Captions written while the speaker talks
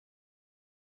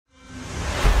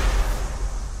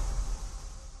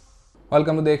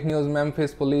Welcome to Dekh News.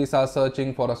 Memphis police are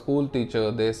searching for a school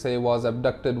teacher they say was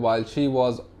abducted while she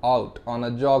was out on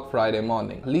a jog Friday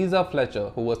morning. Lisa Fletcher,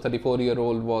 who was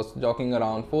 34-year-old, was jogging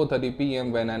around 4:30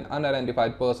 p.m. when an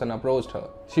unidentified person approached her.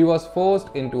 She was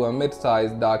forced into a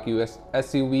mid-sized dark US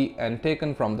SUV and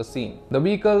taken from the scene. The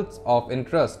vehicles of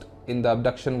interest in the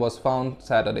abduction was found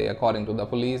Saturday. According to the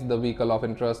police, the vehicle of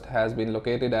interest has been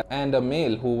located and a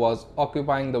male who was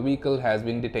occupying the vehicle has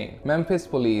been detained, Memphis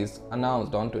police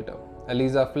announced on Twitter.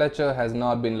 Eliza Fletcher has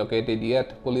not been located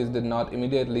yet. Police did not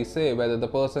immediately say whether the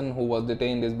person who was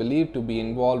detained is believed to be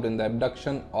involved in the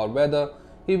abduction or whether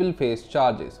he will face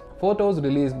charges. Photos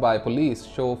released by police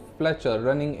show Fletcher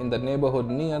running in the neighborhood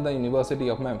near the University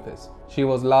of Memphis. She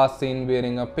was last seen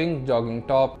wearing a pink jogging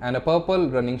top and a purple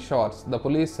running shorts, the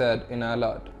police said in an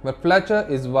alert. But Fletcher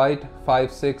is white,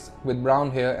 5'6", with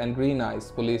brown hair and green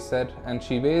eyes, police said, and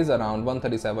she weighs around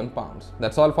 137 pounds.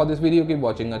 That's all for this video. Keep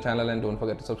watching our channel and don't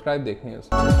forget to subscribe. Dekh News.